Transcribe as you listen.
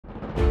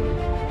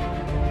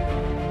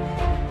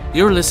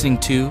You're listening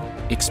to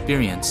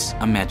Experience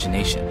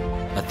Imagination,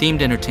 a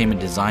themed entertainment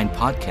design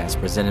podcast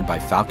presented by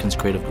Falcon's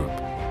Creative Group.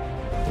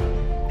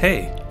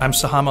 Hey, I'm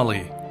Saham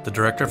Ali, the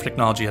Director of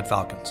Technology at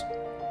Falcons.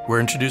 We're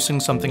introducing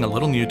something a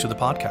little new to the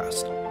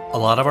podcast. A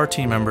lot of our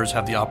team members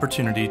have the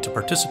opportunity to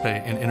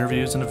participate in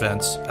interviews and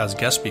events as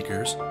guest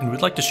speakers, and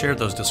we'd like to share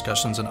those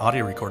discussions and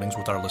audio recordings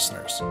with our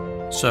listeners.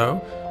 So,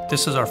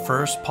 this is our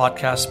first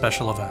podcast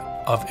special event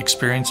of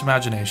Experience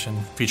Imagination,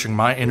 featuring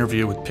my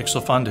interview with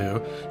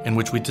pixelfondue, in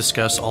which we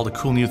discuss all the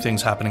cool new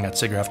things happening at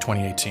Siggraph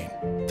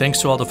 2018.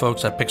 Thanks to all the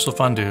folks at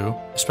pixelfondue,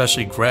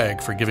 especially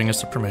Greg, for giving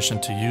us the permission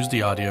to use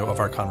the audio of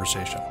our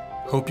conversation.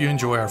 Hope you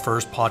enjoy our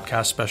first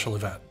podcast special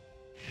event.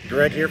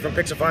 Greg here from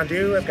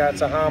pixelfondue. I've got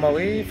Saham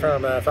Ali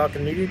from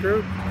Falcon Media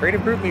Group,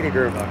 Creative Group.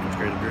 Falcon's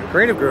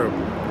Creative Group.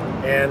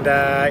 And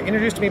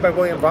introduced to me by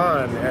William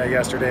Vaughn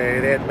yesterday.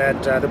 They had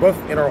met, they're both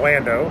in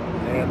Orlando,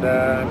 and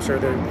I'm sure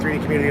the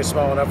 3D community is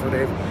small enough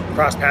where they've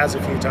crossed paths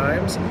a few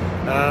times.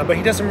 But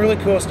he does some really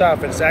cool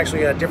stuff, and it's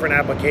actually a different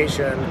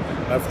application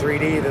of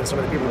 3D than some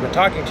of the people we've been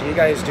talking to. You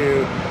guys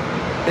do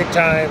big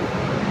time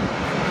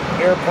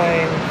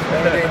airplane,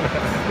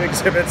 everything,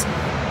 exhibits.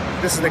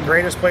 This is the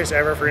greatest place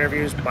ever for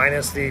interviews,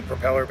 minus the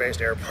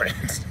propeller-based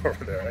airplanes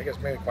over there. I guess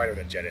maybe quieter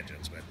than jet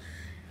engines, but.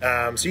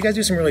 So you guys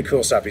do some really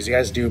cool stuff because you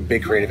guys do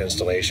big creative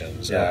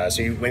installations. Yeah.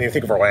 When you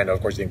think of Orlando,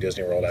 of course, you think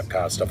Disney World,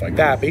 Epcot, stuff like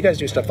that. But you guys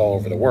do stuff all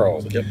over the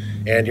world. Yep.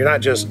 And you're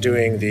not just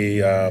doing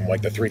the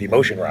like the 3D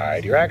motion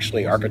ride. You're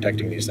actually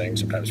architecting these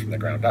things sometimes from the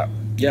ground up.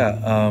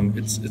 Yeah,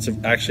 it's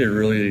actually a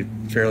really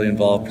fairly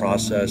involved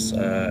process.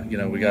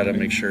 We got to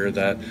make sure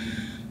that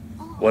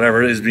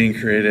whatever is being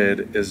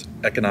created is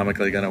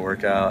economically going to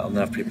work out.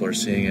 Enough people are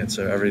seeing it,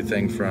 so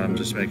everything from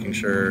just making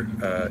sure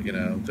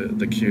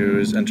the queue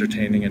is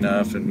entertaining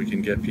enough, and we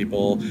can get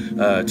people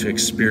to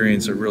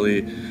experience a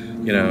really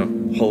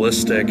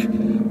holistic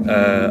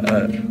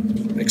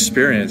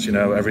experience.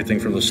 Everything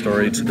from the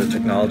story to the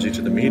technology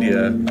to the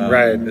media.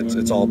 Right.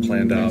 It's all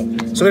planned out.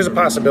 So there's a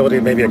possibility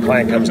maybe a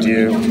client comes to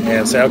you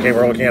and say, okay,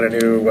 we're looking at a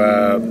new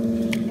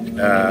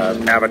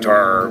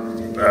avatar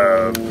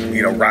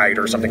ride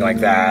or something like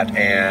that,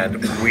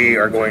 and we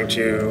are going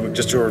to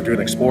just do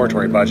an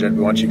exploratory budget. We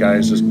want you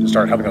guys to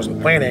start helping us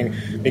with planning,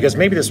 because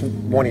maybe this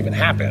won't even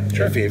happen.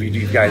 Sure. If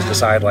you guys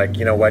decide, like,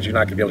 you know what, you're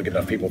not going to be able to get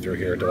enough people through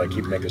here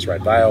to make this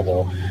ride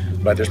viable.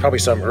 But there's probably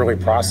some early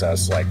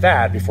process like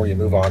that before you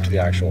move on to the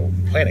actual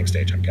planning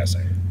stage, I'm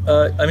guessing.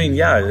 A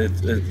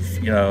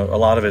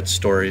lot of it's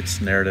story,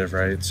 it's narrative,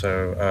 right?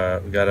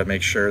 So we got to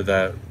make sure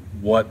that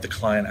what the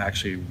client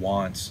actually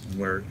wants,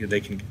 where they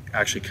can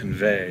actually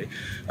convey.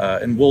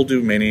 And we'll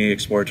do many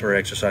exploratory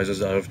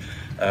exercises of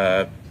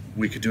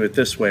we could do it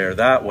this way or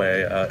that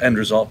way, end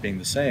result being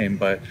the same,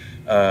 but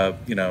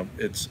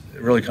it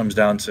really comes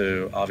down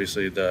to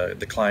obviously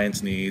the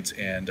client's needs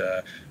and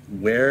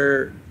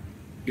where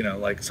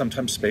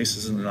sometimes space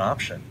isn't an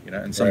option,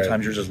 and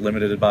sometimes You're just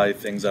limited by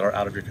things that are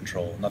out of your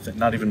control.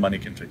 Not even money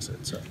can fix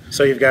it.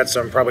 So you've got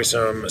probably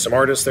some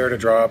artists there to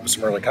draw up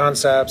some early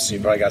concepts.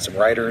 You've probably got some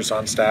writers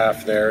on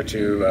staff there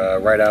to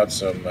write out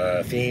some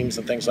themes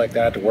and things like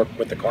that to work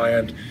with the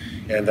client.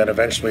 And then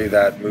eventually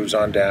that moves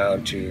on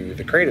down to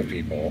the creative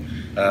people.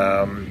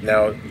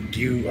 Now,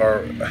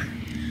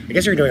 I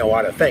guess you're doing a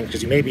lot of things,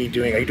 because are you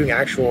doing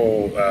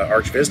actual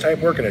ArchViz type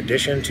work in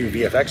addition to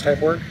VFX type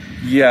work?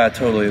 Yeah,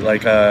 totally.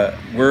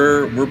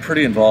 We're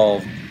pretty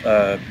involved.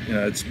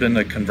 It's been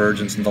a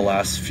convergence in the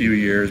last few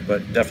years,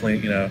 but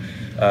definitely,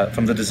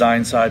 from the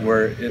design side,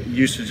 where it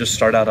used to just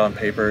start out on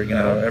paper,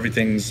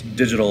 everything's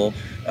digital,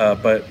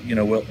 but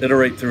we'll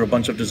iterate through a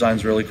bunch of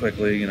designs really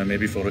quickly,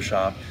 maybe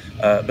Photoshop,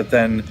 but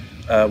then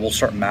we'll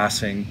start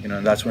massing,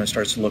 and that's when it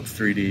starts to look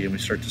 3D, and we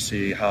start to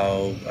see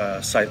how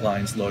sight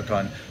lines look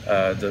on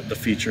the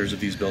features of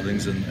these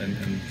buildings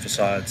and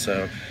facades.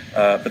 So,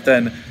 but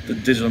then the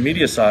digital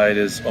media side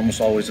is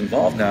almost always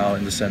involved now,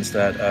 in the sense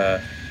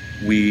that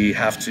we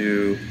have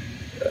to,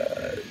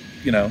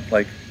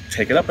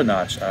 take it up a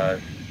notch.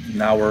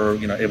 Now we're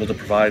able to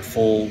provide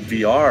full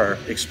VR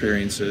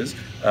experiences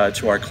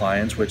to our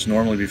clients, which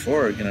normally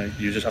before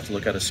you just have to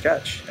look at a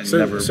sketch and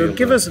So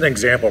give us an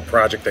example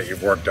project that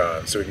you've worked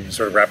on, so we can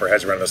sort of wrap our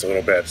heads around this a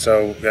little bit.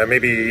 So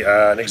maybe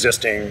an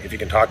existing, if you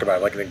can talk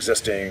about an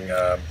existing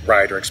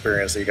ride or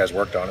experience that you guys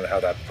worked on and how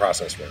that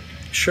process worked.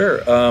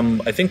 Sure.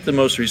 I think the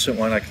most recent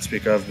one I could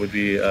speak of would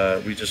be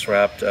we just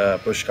wrapped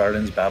Busch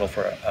Gardens Battle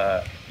for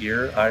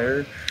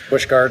Ire.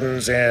 Busch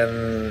Gardens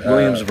in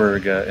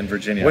Williamsburg in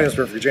Virginia.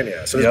 Williamsburg,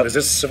 Virginia. So is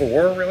this Civil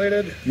War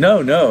related?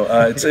 No.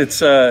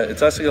 It's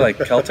actually like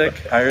Celtic,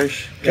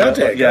 Irish.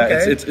 Celtic. Yeah.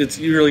 Okay. It's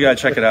you really got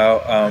to check it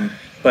out.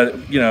 But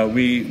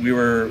we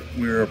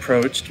were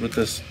approached with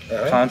this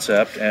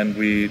concept, and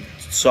we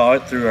saw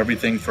it through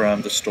everything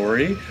from the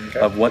story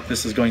of what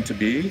this is going to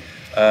be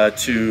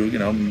to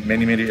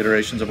many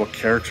iterations of what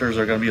characters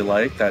are going to be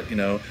like that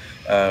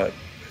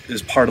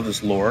is part of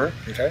this lore,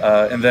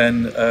 and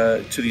then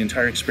to the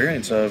entire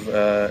experience of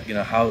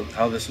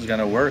how this is going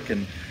to work.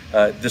 And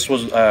this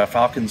was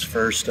Falcon's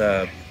first,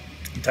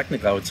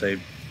 technically I would say,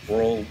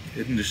 world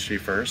industry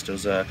first. It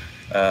was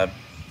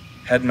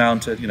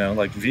head-mounted,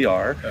 like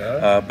VR,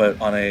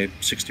 but on a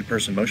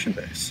 60-person motion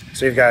base.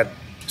 So you've got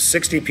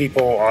 60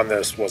 people on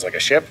this, was like a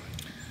ship?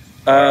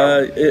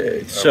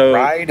 So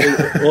ride?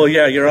 Well,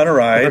 yeah, you're on a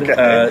ride.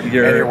 Okay. And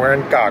you're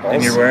wearing goggles.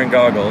 And you're wearing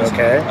goggles.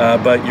 Okay.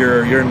 But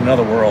you're in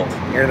another world.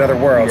 You're in another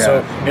world. Yeah.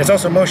 So it's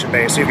also motion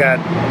based. So you've got.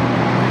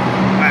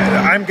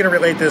 I'm going to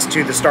relate this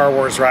to the Star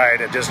Wars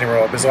ride at Disney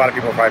World because a lot of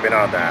people have probably been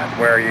on that,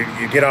 where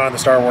you get on the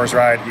Star Wars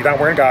ride, you're not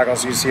wearing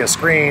goggles, you see a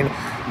screen,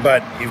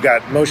 but you've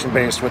got motion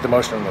based with the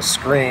motion on the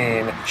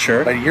screen.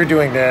 Sure. But you're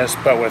doing this,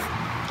 but with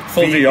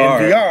full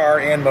VR.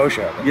 VR and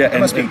motion. Yeah, that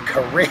must be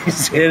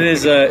crazy. It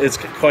is. It's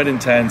quite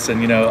intense,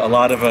 and a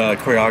lot of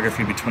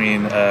choreography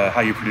between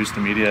how you produce the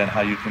media and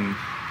how you can,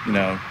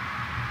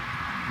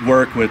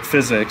 work with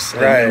physics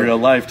in real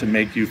life to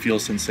make you feel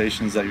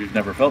sensations that you've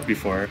never felt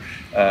before.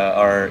 So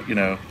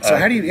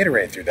how do you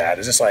iterate through that?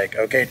 Is this like,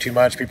 okay, too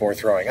much, people are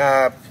throwing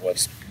up,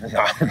 let's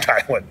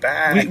dial it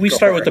back? We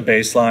start with the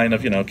baseline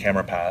of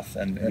camera path,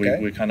 and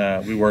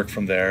Okay. we work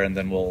from there, and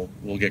then we'll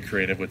get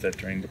creative with it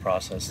during the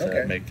process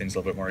to make things a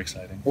little bit more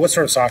exciting. Well, what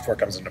sort of software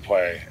comes into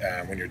play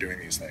when you're doing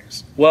these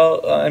things?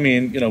 Well,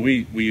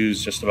 we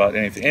use just about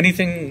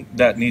anything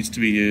that needs to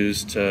be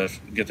used to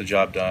get the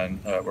job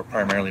done. We're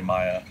primarily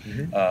Maya,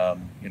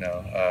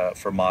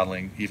 for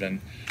modeling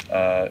even,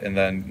 and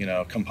then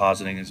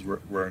compositing is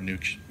we're a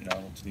Nuke.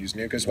 Use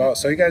Nuke as well.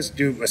 So you guys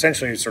do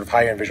essentially sort of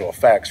high-end visual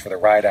effects for the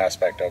ride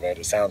aspect of it.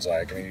 It sounds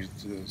like. It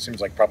seems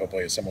like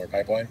probably a similar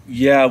pipeline.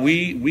 Yeah,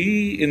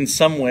 we in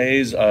some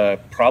ways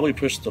probably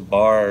push the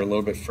bar a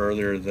little bit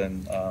further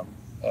than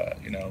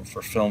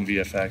for film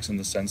VFX in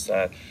the sense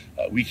that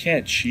we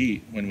can't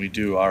cheat when we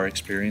do our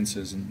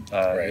experiences, and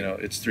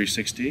it's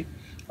 360.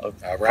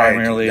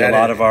 Primarily, a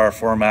lot of our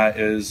format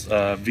is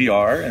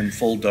VR and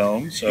full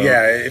dome. So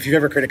yeah, if you've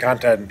ever created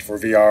content for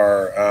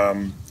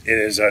VR,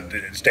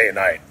 it's day and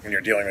night when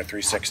you're dealing with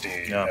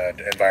 360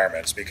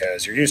 environments,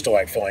 because you're used to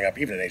like filling up.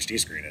 Even an HD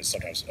screen is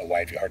sometimes a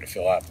wide view hard to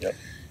fill up. Yep.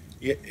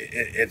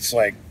 It's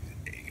like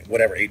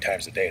whatever 8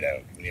 times the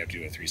data when you have to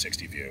do a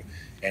 360 view.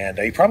 And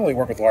you probably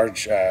work with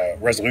large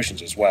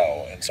resolutions as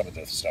well, and some of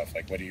the stuff.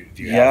 Like, do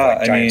you have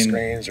like giant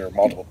screens or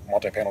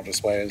multi-panel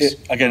displays?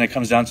 It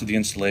comes down to the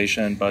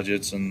installation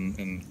budgets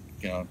and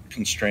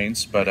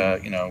constraints.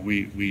 But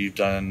we've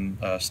done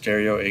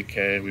stereo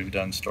 8K, we've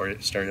done stereo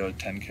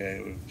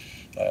 10K.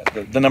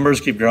 The numbers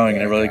keep growing,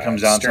 and it really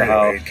comes down to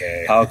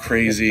how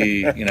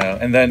crazy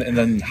and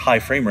then high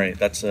frame rate.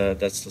 That's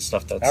the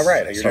stuff that's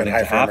starting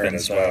to happen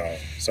as well.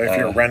 So if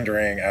you're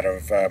rendering out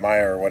of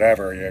Maya or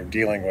whatever, you're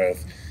dealing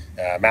with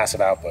massive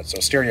output. So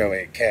stereo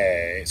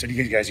 8K. So do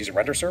you guys use a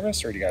render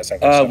service, or do you guys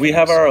have? We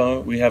have our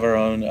own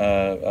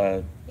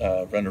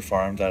render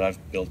farm that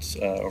I've built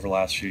over the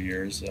last few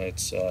years.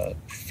 It's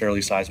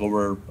fairly sizable.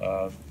 We're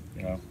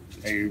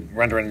Are you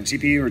rendering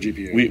CPU or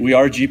GPU? We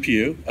are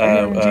GPU.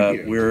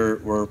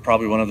 GPU. We're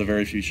probably one of the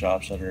very few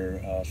shops that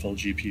are full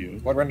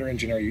GPU. What render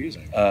engine are you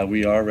using?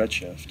 We are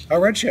Redshift. Oh,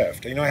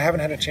 Redshift. I haven't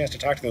had a chance to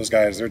talk to those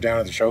guys. They're down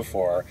at the show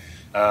floor,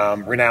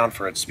 renowned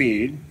for its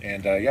speed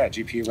and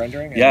GPU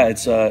rendering.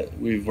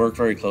 We've worked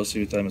very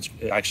closely with them. It's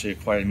actually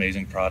quite an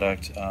amazing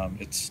product.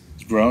 It's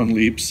grown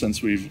leaps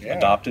since we've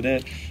adopted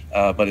it,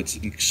 but it's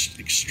an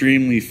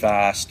extremely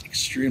fast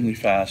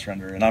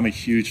render, and I'm a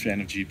huge fan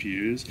of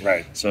GPUs.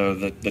 Right. So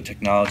the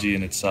technology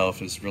in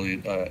itself is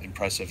really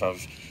impressive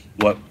of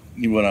what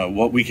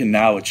we can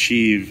now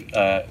achieve.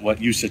 What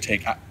used to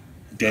take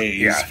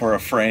days for a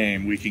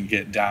frame, we can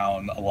get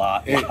down a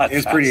lot it's faster.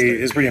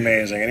 It's pretty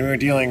amazing. And we're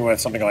dealing with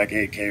something like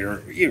 8K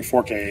or even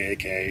 4K,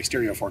 8K,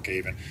 stereo 4K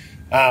even.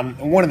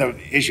 One of the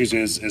issues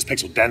is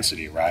pixel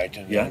density, right?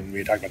 And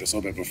we talked about this a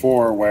little bit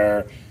before,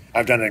 where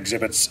I've done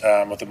exhibits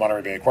with the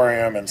Monterey Bay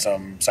Aquarium and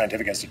some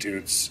scientific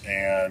institutes,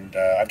 and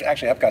I've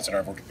actually Epcot Center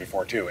I've worked with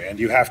before too. And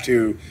you have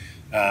to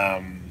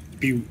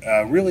be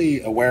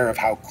really aware of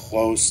how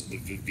close the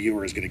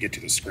viewer is going to get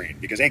to the screen,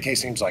 because 8K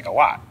seems like a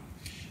lot.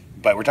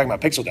 But we're talking about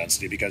pixel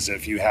density, because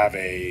if you have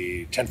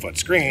a 10-foot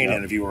screen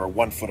and if you were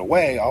 1 foot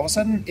away, all of a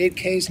sudden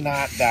 8K is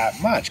not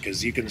that much,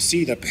 because you can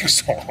see the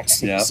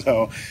pixels. Yeah.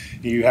 So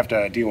you have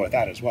to deal with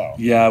that as well.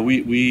 Yeah,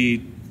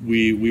 we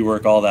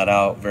work all that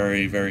out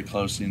very, very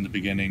closely in the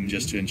beginning,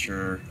 just to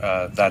ensure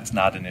that's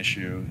not an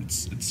issue.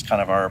 It's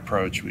kind of our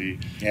approach. We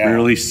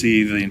really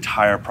see the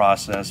entire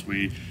process.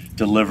 We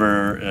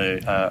deliver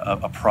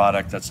a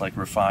product that's like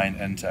refined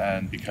end to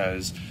end,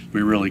 because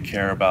we really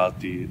care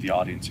about the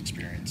audience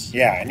experience.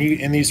 Yeah, and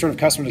in these sort of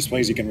custom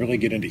displays, you can really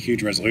get into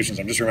huge resolutions.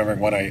 I'm just remembering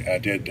one I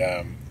did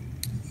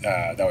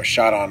that was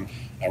shot on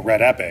a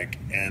Red Epic,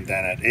 and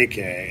then at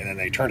 8K, and then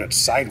they turned it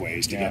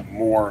sideways to get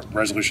more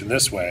resolution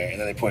this way, and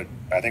then they put,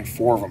 I think,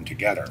 4 of them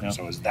together.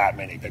 So it's that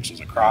many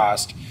pixels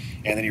across,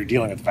 and then you're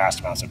dealing with vast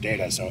amounts of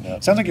data. So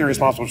it sounds like you're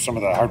responsible for some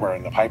of the hardware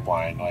in the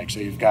pipeline. So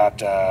you've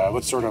got,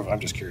 I'm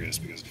just curious,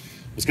 because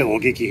let's get a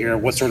little geeky here.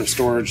 What sort of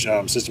storage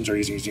systems are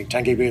you using?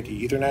 10 gigabit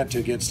Ethernet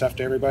to get stuff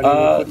to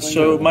everybody?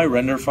 So my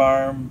render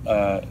farm,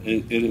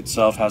 it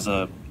itself has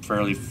a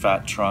fairly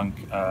fat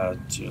trunk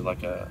to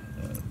like a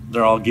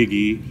they're all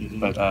giggy,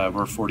 but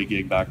we're 40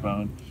 gig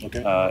backbone,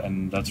 Okay.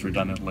 And that's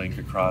redundant link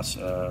across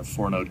a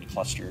 4-node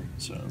cluster,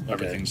 so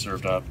everything's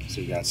served up.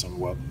 So you got some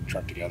well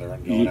trucked together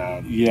and going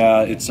out.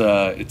 Yeah,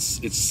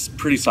 it's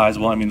pretty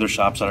sizable. I mean, there's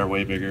shops that are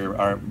way bigger,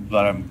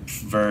 but I'm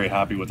very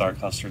happy with our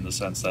cluster in the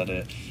sense that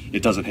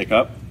it doesn't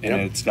hiccup,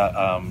 and it's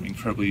got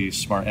incredibly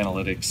smart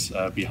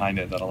analytics behind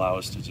it that allow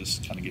us to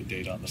just kind of get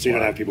data on the So you fly.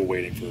 don't have people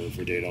waiting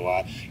for data a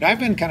lot. Now, I've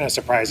been kind of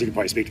surprised. You could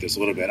probably speak to this a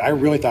little bit. I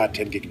really thought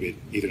 10 gigabit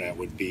Ethernet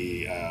would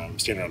be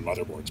standard on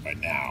motherboards by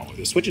now.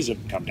 The switches have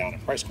come down in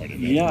price quite a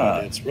bit. Yeah.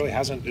 But it's really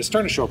hasn't. It's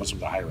starting to show up on some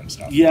of the higher end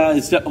stuff. Yeah,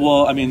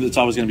 well, I mean, it's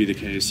always going to be the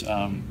case.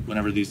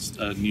 Whenever these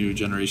new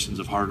generations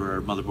of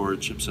hardware, motherboard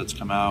chipsets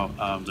come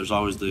out, there's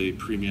always the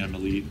premium,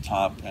 elite,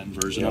 top end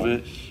version of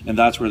it, and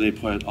that's where they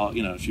put all.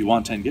 You know, if you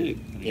want 10 gig,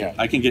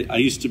 I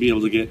used to be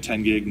able to get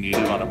 10 gig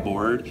native on a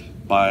board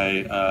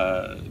by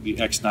the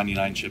X99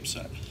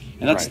 chipset.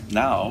 And that's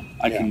now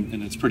I can,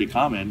 and it's pretty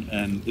common,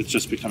 and it's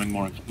just becoming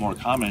more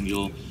common.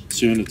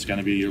 Soon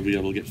you'll be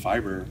able to get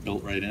fiber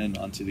built right in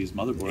onto these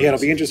motherboards. Yeah, it'll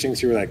be interesting to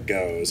see where that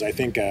goes. I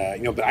think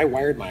but I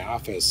wired my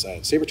office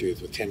at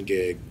Sabertooth with 10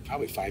 gig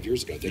probably 5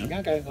 years ago. Thinking,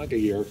 okay, like a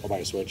year, I'll buy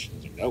a switch. I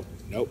was like, nope.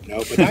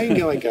 But now you can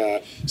get like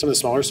some of the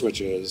smaller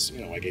switches,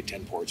 like a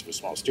 10 ports for a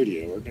small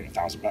studio, or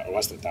 $1,000 or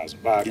less than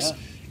 $1,000.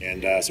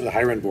 And some of the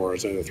higher end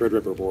boards, the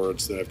Threadripper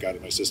boards that I've got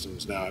in my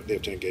systems now, they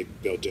have 10 gig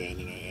built in,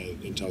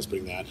 and Intel's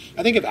putting that.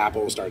 I think if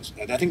Apple starts,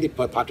 I think they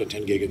popped in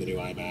 10 gig in the new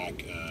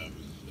iMac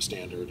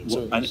standard. And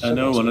well, I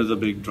know one of the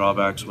big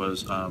drawbacks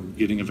was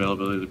getting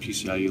availability of the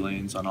PCIe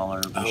lanes on all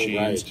our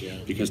machines,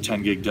 because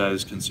 10 gig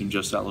does consume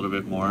just that little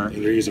bit more.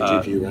 And you're using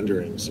GPU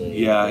rendering, so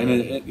and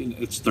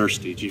it's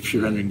thirsty.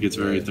 GPU rendering gets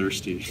very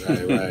thirsty.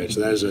 Right.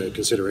 So that is a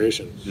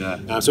consideration.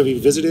 Yeah. So have you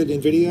visited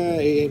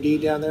NVIDIA,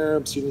 AMD down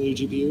there, seen the new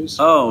GPUs?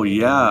 Oh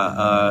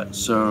yeah.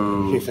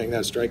 So anything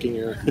that's striking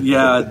your?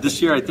 Yeah,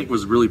 this year I think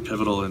was really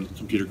pivotal in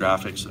computer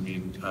graphics. I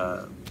mean.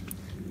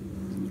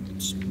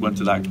 Went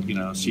to that,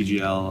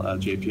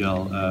 CGL,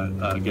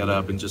 JPL get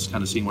up, and just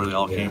kind of seeing where they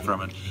all came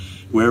from and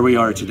where we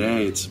are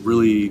today. It's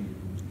really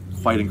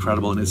quite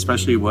incredible, and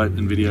especially what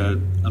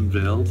NVIDIA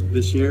unveiled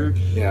this year.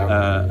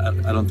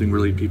 I don't think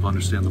really people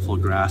understand the full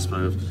grasp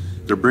of.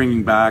 They're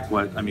bringing back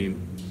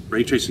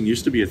ray tracing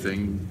used to be a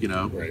thing,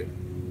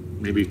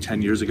 maybe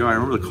 10 years ago. I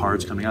remember the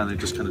cards coming out and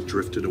they just kind of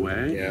drifted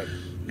away,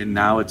 and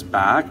now it's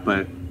back,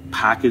 but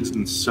packaged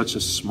in such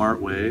a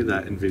smart way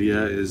that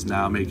NVIDIA is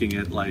now making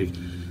it like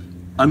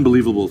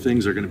unbelievable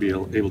things are going to be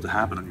able to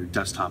happen on your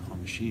desktop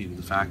home machine.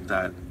 The fact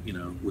that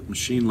with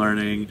machine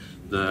learning,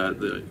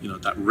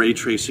 that ray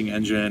tracing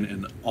engine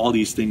and all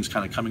these things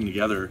kind of coming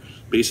together,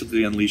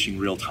 basically unleashing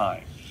real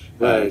time.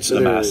 Right, so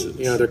the masses.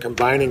 They're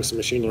combining some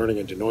machine learning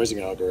and denoising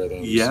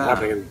algorithms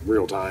happening in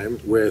real time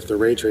with the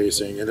ray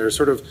tracing, and they're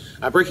sort of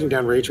breaking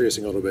down ray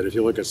tracing a little bit. If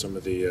you look at some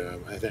of the,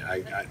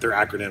 their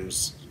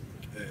acronyms.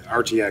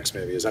 RTX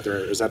maybe is that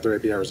their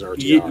API or is it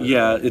RTR?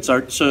 Yeah, it's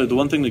so the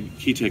one thing, the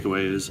key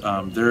takeaway is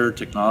their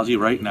technology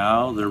right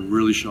now they're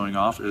really showing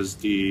off is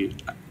the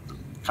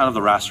kind of the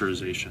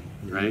rasterization,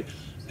 right?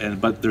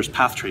 But there's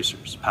path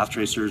tracers. Path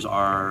tracers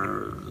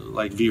are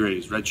like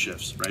V-rays,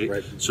 redshifts,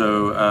 right?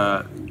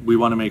 So we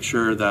want to make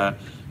sure that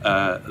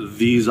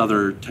these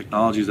other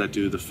technologies that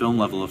do the film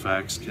level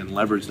effects can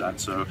leverage that.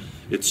 So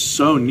it's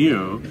so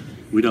new.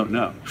 We don't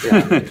know.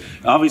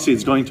 Obviously,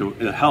 it's going to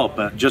help,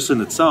 but just in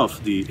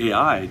itself, the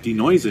AI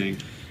denoising,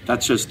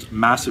 that's just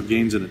massive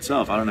gains in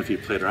itself. I don't know if you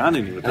played around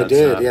any with that. I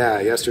did, stuff.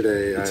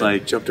 Yesterday, I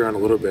jumped around a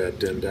little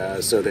bit,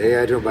 and so the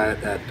AI drove at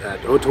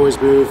Otoy's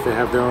booth. They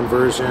have their own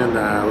version.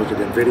 Looked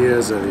at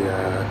NVIDIA's,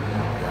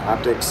 the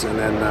optics, and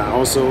then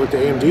also looked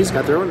at AMD's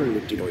got their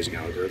own denoising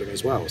algorithm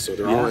as well. So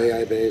they're all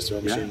AI based, they're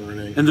all machine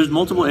learning. And there's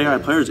multiple AI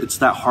players. It's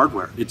that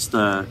hardware. It's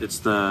the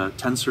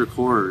tensor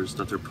cores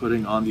that they're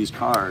putting on these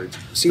cards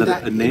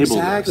that enable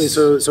this.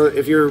 So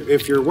if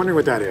you're wondering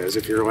what that is,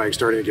 if you're like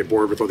starting to get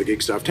bored with all the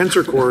geek stuff,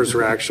 tensor cores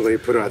are actually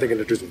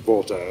introduced with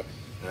Volta.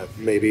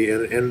 Maybe,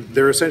 and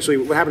they're essentially,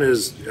 what happened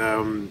is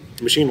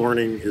machine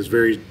learning is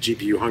very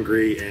GPU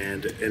hungry,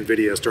 and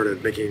NVIDIA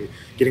started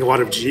getting a lot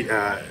of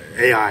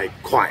AI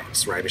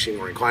clients, right? Machine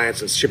learning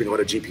clients, and shipping a lot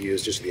of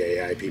GPUs just to the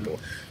AI people.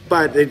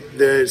 But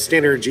the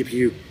standard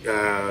GPU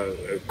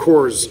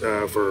cores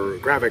for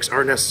graphics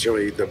aren't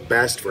necessarily the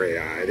best for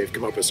AI. They've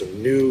come up with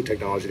some new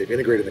technology they've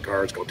integrated in the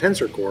cards called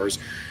tensor cores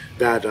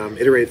that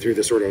iterate through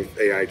the sort of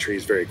AI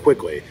trees very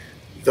quickly.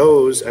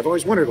 Those, I've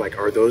always wondered,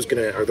 are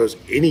those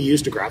any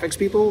use to graphics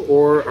people,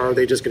 or are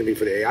they just going to be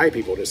for the AI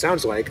people? And it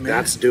sounds like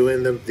that's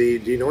doing the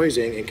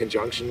denoising in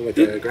conjunction with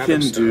the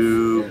graphics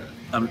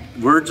stuff.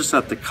 We're just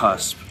at the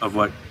cusp of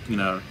what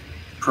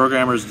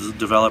programmers,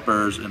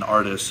 developers, and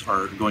artists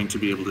are going to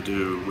be able to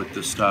do with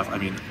this stuff. I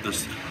mean,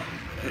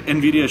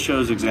 NVIDIA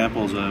shows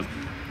examples of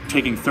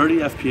taking 30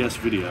 FPS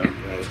video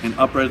and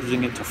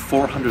uprating it to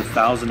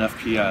 400,000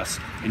 FPS,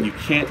 and you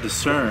can't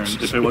discern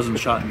if it wasn't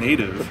shot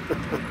native,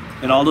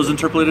 and all those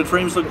interpolated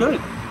frames look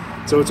good.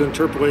 So it's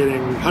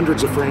interpolating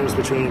hundreds of frames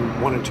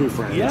between 1 and 2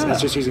 frames. Yeah. And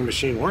it's just using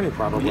machine learning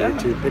probably Yeah.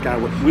 to pick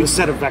out a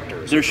set of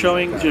vectors. They're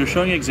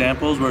showing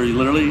examples where you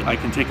literally, I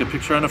can take a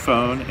picture on a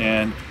phone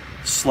and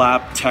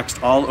slap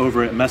text all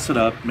over it, mess it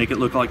up, make it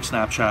look like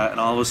Snapchat, and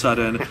all of a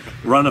sudden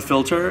run a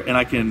filter, and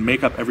I can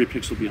make up every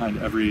pixel behind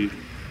every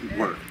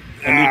word.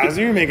 So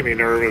you're making me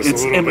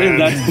nervous a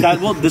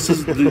little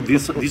bit.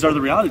 These are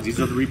the realities. These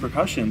are the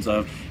repercussions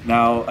of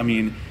now. I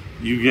mean,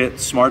 you get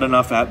smart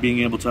enough at being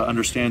able to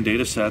understand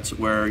data sets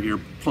where you're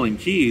pulling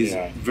keys.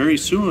 Yeah. Very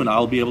soon,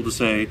 I'll be able to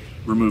say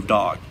remove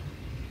dog.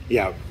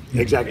 Yeah,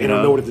 exactly. You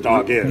don't know what the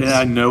dog is. Yeah,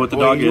 I know what the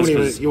dog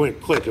is. You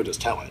wouldn't click, you'll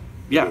just tell it.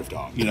 Yeah, Remove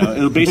dog.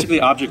 it'll basically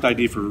object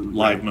ID for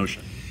live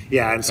motion.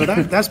 Yeah, and so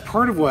that's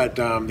part of what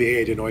the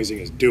AI denoising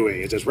is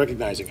doing, is just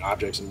recognizing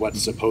objects and what's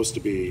supposed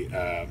to be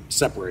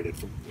separated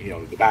from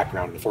the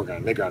background and the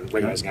foreground and midground,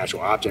 recognizing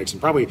actual objects,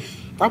 and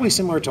probably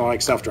similar to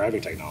like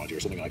self-driving technology or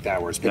something like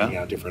that, where it's picking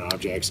out different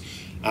objects.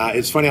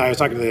 It's funny, I was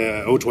talking to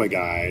the Otoy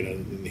guy,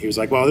 and he was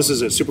like, well, this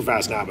is super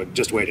fast now, but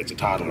just wait, it's a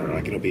toddler.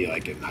 Like, it'll be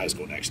like in high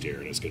school next year,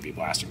 and it's going to be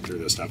blasting through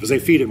this stuff. As they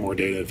feed it more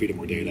data.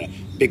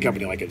 Big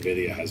company like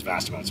NVIDIA has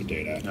vast amounts of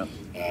data.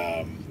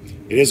 Yeah.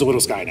 It is a little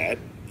Skynet.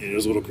 It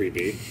is a little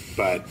creepy,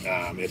 but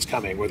it's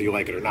coming, whether you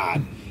like it or not.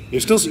 You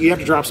have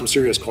to drop some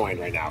serious coin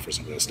right now for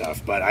some of this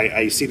stuff, but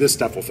I see this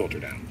stuff will filter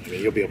down. I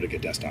mean, you'll be able to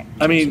get desktop.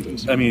 I mean,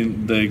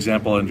 the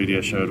example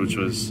NVIDIA showed, which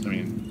was,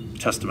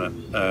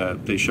 testament.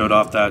 They showed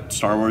off that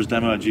Star Wars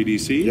demo at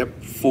GDC.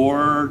 Yep.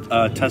 4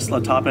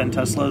 top-end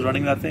Teslas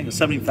running that thing, a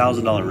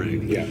 $70,000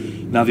 rig. Yeah.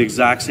 Now the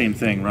exact same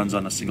thing runs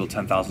on a single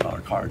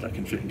 $10,000 card that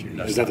can fit into your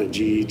desktop. Is that the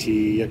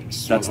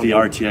GT? That's the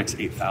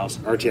RTX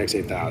 8000. RTX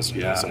 8000.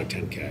 Yeah. It's like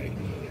 10K.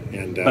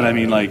 And but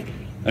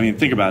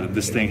think about it.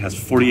 This thing has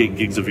 48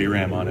 gigs of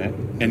VRAM on it,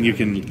 and you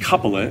can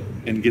couple it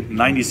and get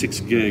 96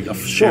 gig of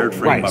shared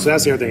frame buffer. So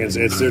that's the other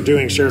thing. They're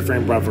doing shared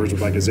frame buffers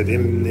with, like, is it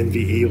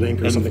NVE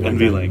link or something like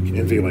that?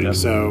 NV link. Yep.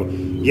 So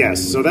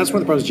yes, so that's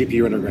one of the problems with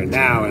GPU rendering right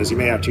now is you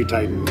may have 2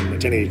 Titan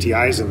 1080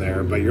 Ti's in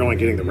there, but you're only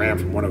getting the RAM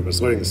from one of them.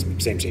 It's loading the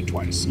same scene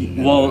twice.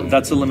 Well,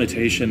 that's a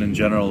limitation in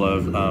general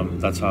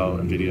of that's how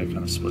NVIDIA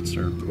kind of splits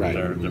their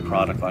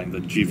product line. The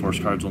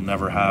GeForce cards will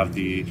never have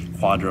the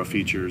Quadro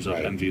features of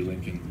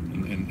NVLink in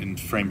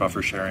frame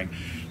buffer sharing.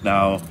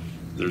 Now,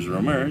 there's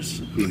rumors.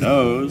 Who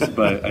knows?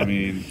 But I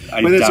mean,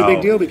 but it's a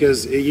big deal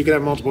because you could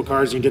have multiple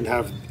cards and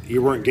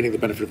you weren't getting the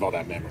benefit of all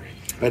that memory.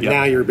 But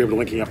now you're able to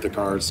linking up the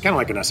cards. It's kind of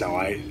like an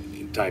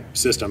SLI type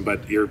system,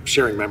 but you're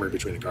sharing memory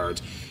between the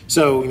cards.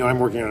 So I'm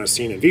working on a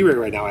scene in VRAM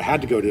right now. I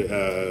had to go to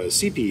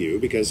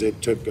CPU because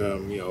it took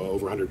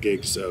over 100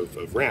 gigs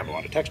of RAM, a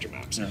lot of texture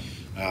maps. Yeah.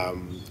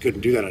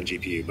 Couldn't do that on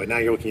GPU, but now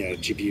you're looking at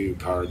GPU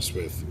cards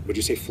with, would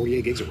you say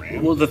 48 gigs of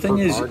RAM? Well, the thing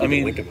is,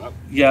 link them up?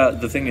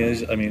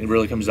 it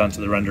really comes down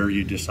to the render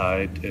you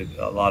decide.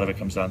 A lot of it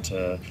comes down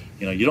to,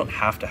 you don't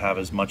have to have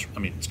as much. I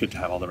mean, it's good to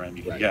have all the RAM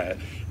you can get,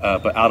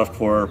 but out of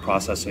core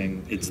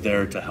processing, it's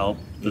there to help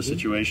the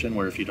situation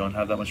where if you don't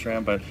have that much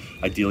RAM, but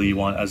ideally you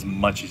want as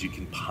much as you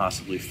can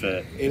possibly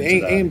fit.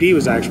 And AMD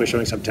was actually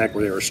showing some tech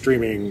where they were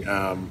streaming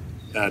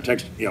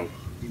text,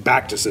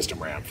 back to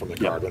system RAM from the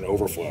card when it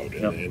overflowed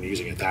and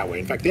using it that way.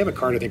 In fact, they have a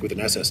card, I think, with an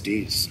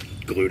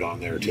SSD glued on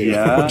there too,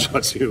 which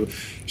lets you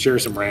share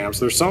some RAM.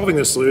 So they're solving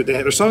this.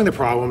 They're solving the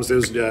problems.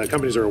 Those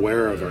companies are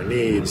aware of our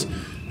needs.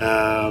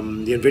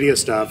 The NVIDIA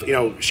stuff,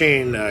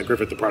 Shane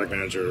Griffith, the product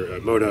manager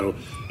at Moto,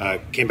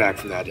 came back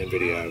from that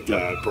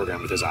NVIDIA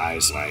program with his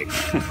eyes like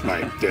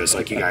this,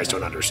 like, you guys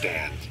don't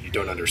understand. You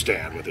don't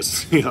understand what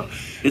this is,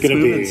 it's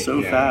moving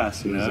so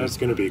fast. It's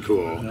going to be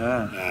cool.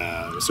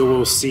 Yeah. So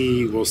we'll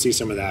see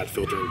some of that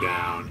filtering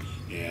down,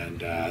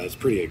 and it's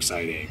pretty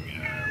exciting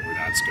where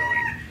that's going.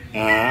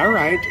 All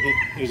right,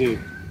 is it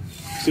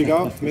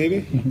seagull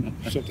maybe?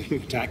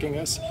 Something attacking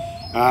us?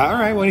 All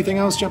right, well, anything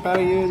else jump out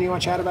at you that you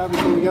want to chat about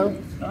before we go?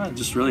 I'm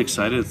just really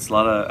excited. It's a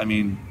lot of,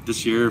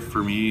 this year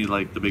for me,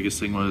 like, the biggest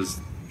thing was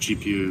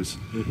GPUs.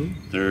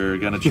 They're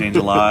going to change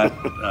a lot.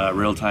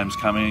 Real time's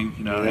coming,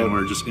 and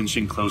we're just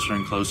inching closer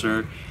and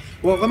closer.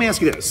 Well, let me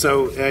ask you this.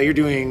 So you're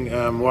doing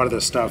a lot of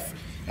this stuff,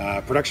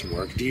 production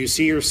work. Do you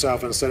see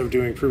yourself, instead of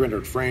doing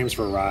pre-rendered frames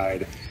for a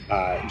ride,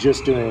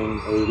 just doing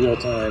a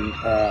real-time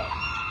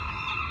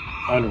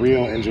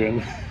Unreal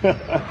Engine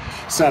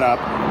setup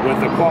with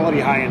the quality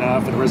high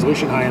enough and the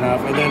resolution high enough,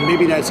 and then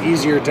maybe that's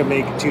easier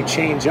to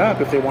change up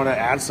if they want to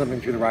add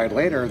something to the ride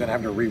later than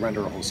having to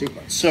re-render a whole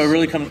sequence? So it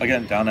really comes,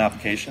 again, down to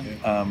application.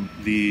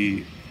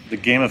 The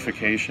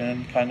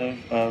gamification kind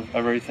of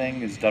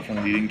everything is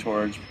definitely leading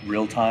towards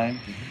real-time.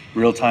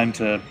 Real-time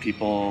to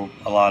people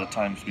a lot of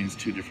times means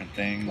 2 different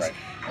things. Right.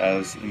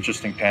 As an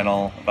interesting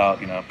panel about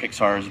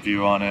Pixar's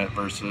view on it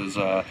versus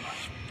the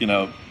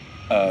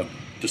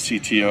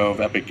CTO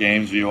of Epic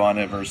Games view on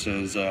it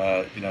versus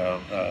a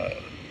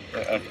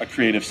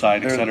creative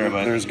side, etc.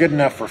 But there's good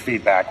enough for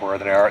feedback where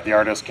the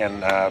artist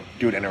can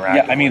do it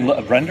interactively.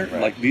 Yeah, render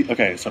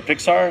so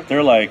Pixar,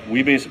 they're like,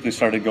 we basically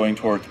started going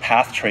towards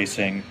path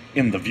tracing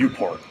in the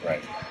viewport.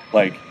 Right.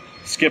 Like,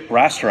 skip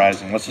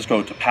rasterizing. Let's just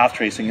go to path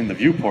tracing in the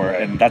viewport,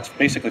 and that's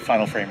basically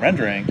final frame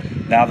rendering.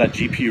 Now that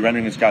GPU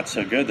rendering has got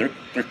so good,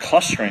 they're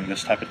clustering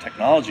this type of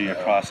technology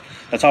across.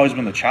 That's always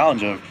been the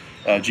challenge of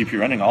GPU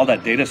rendering. All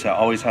that data set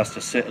always has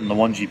to sit in the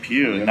one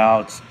GPU, and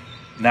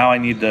now I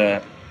need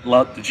to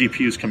let the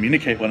GPUs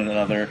communicate with one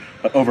another,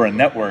 but over a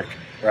network.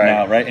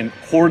 Now, right? And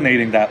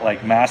coordinating that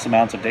like mass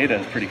amounts of data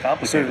is pretty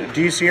complicated. So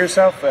do you see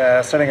yourself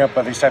setting up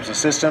these types of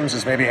systems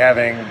as maybe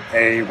having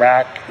a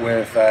rack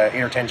with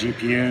 8 or 10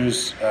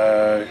 GPUs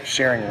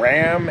sharing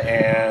RAM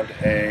and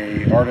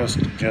a artist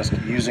just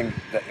using,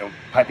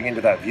 piping into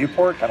that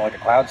viewport, kind of like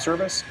a cloud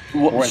service?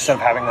 Or instead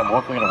of having them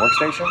locally in a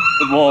workstation?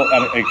 Well,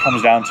 it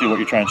comes down to what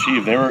you're trying to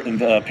achieve. They were, in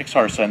the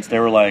Pixar sense, they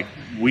were like,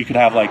 we could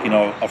have like,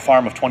 a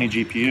farm of 20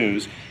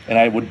 GPUs, and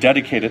I would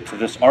dedicate it to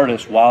this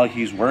artist while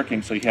he's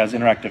working, so he has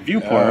interactive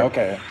viewport.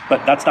 Okay.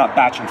 But that's not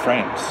batching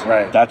frames.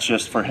 Right. That's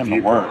just for him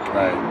viewport. to work.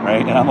 Right.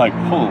 And I'm like,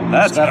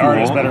 that's so that cool.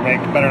 artist better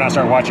not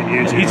start watching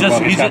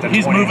YouTube.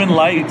 He's moving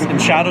lights,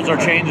 and shadows are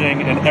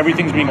changing, and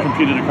everything's being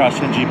computed across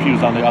 10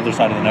 GPUs on the other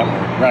side of the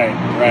network. Right.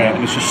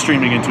 And it's just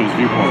streaming into his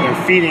viewport.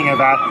 They're feeding a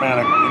that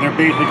amount of. They're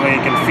basically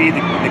can feed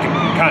the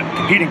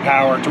competing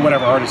power to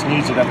whatever artist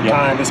needs it at the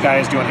time. This guy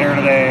is doing hair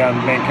today on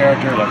the main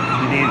character.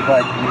 You need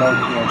like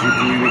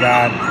GPU. We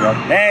got.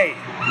 Hey,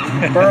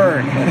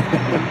 bird.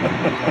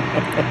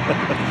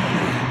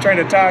 Trying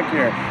to talk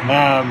here.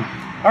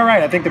 All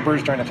right, I think the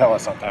bird's trying to tell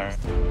us something.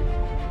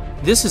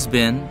 This has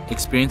been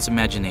Experience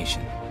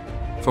Imagination.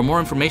 For more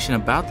information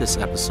about this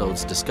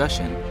episode's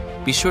discussion,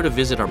 be sure to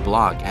visit our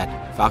blog at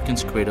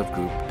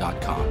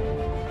falconscreativegroup.com.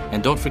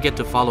 And don't forget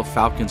to follow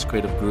Falcons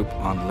Creative Group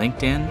on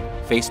LinkedIn,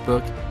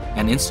 Facebook,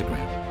 and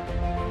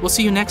Instagram. We'll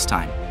see you next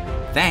time.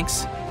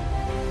 Thanks.